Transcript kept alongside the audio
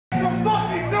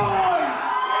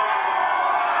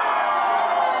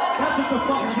the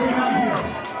fuck straight out here.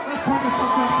 Let's turn the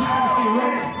fuck up to see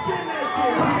Red. Spin that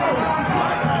shit.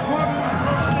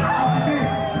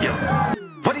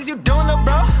 What is you doing, little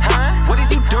bro? Huh? What is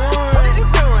you doing? What is you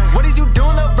doing? What is you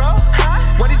doing, little bro? Huh?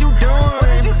 What is you doing?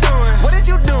 What is you doing? What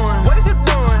is you doing? What is you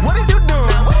doing? What is you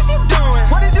doing? What is you doing?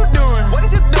 What is you doing? What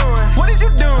is you doing? What is you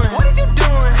doing? What is you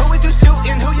doing? Who is you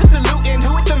shooting? Who you saluting?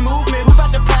 Who is the movement? Who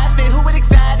about to profit? Who is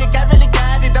excited? I really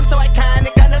got it. I'm so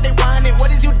iconic. I know they want it. What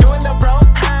is you doing, little bro?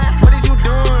 Huh? What is you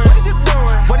doing? What is you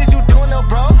doing? What is you doing, little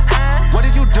bro? Huh? What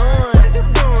is you doing? What is you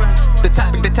doing?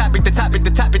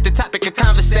 The topic of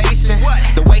conversation.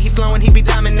 The way he flowing, he be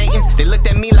dominating. They looked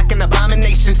at me like an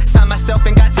abomination. Signed myself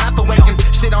and got time for waiting.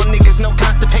 Shit on niggas, no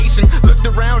constipation. Looked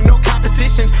around, no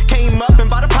competition. Came up and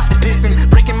bought a pot to pissing.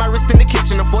 Breaking my wrist in the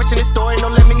kitchen. Unfortunate story, no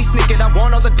lemony snicket. I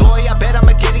want all the glory, I bet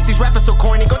I'ma get it. These rappers so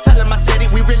corny, go tell them I said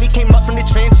it. We really came up from the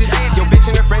trenches. Yo, bitch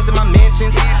and her friends in my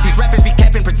mentions. These rappers be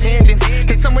capping, pretending.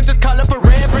 Can someone just call up a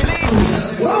reverend?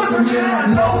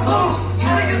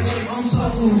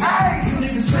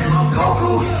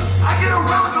 I get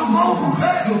around your mobile,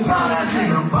 you found that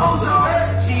nigga bozo.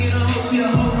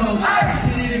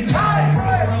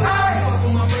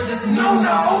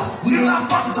 No, we not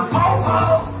fucking the popo.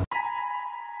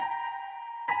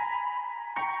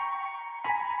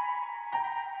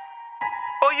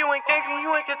 Oh, you ain't gangster,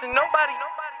 you ain't getting nobody.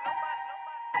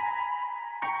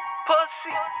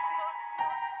 Pussy.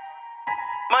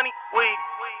 Money, weed.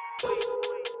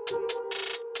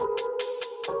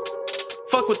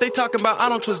 Fuck what they talking about, I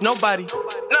don't trust nobody.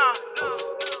 Nah.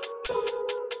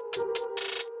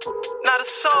 Not a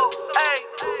soul, ayy.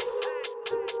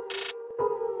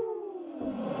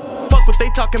 Fuck what they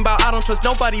talking about, I don't trust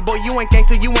nobody. Boy, you ain't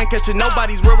gangster, you ain't catching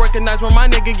nobodies. Real recognized when my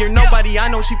nigga, you're nobody. I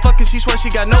know she fucking, she swear she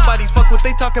got nobodies. Fuck what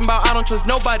they talking about, I don't trust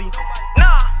nobody.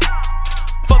 Nah.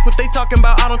 Fuck what they talking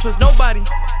about, I don't trust nobody.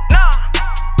 Nah.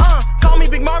 Call me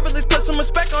Big Marvelous, put some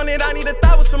respect on it. I need a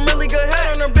thigh with some really good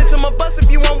head on her. Bitch, I'm a bust if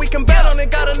you want, we can bet on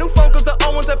it. Got a new phone cause the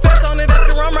old ones have fast on it.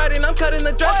 After I'm riding, I'm cutting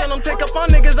the dreads on them. Take up on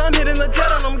niggas, I'm hitting the jet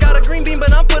on them. Got a green bean,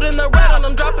 but I'm putting the red on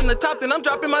them. Dropping the top, then I'm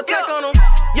dropping my check on them.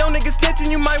 Yo, niggas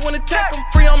snitching, you might wanna check them.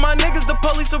 Free on my niggas, the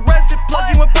police arrested. Plug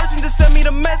you in person, just send me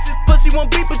the message. Pussy won't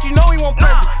beat, but you know he won't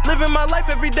press it. Living my life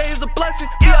every day is a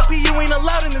blessing. VIP, you ain't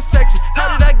allowed in this section.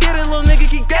 How did I get it, little nigga,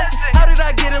 keep guessing? How did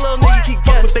I get it, little nigga, keep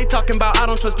guessing? Fuck what they talking about, I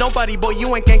don't trust nobody. Boy,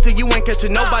 you ain't gangster, you ain't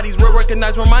catching nobody's. Real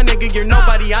recognized when my nigga, you're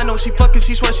nobody. I know she fucking,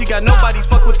 she swear she got nobody's.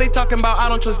 Fuck what they talking about, I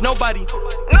don't trust nobody.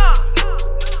 Nah.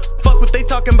 Fuck what they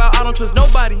talking about, I don't trust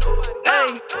nobody.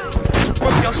 Hey,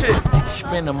 Work your shit.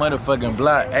 Spin the motherfucking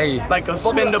block, hey. like a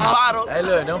spin the bottle. Hey,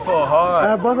 look, them for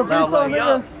hard. Bust a freestyle,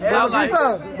 nigga.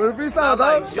 Bust a freestyle,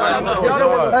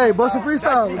 dog. Hey, bust a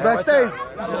freestyle. Backstage.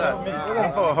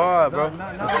 Them for hard, bro.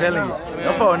 I'm telling you.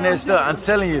 Them for next up, I'm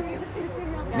telling you.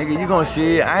 Nigga, you gon'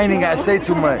 see it. I ain't even gotta say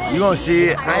too much. You gon' see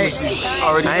it. I ain't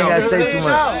gotta say too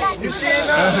much. You see it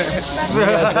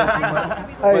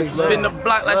now? Hey, Spin the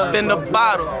block like spin the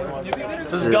bottle.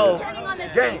 Let's go.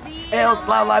 gang. Else,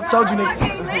 Loud Life told you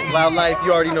niggas. Loud Life,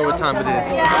 you already know what time it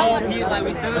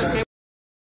is.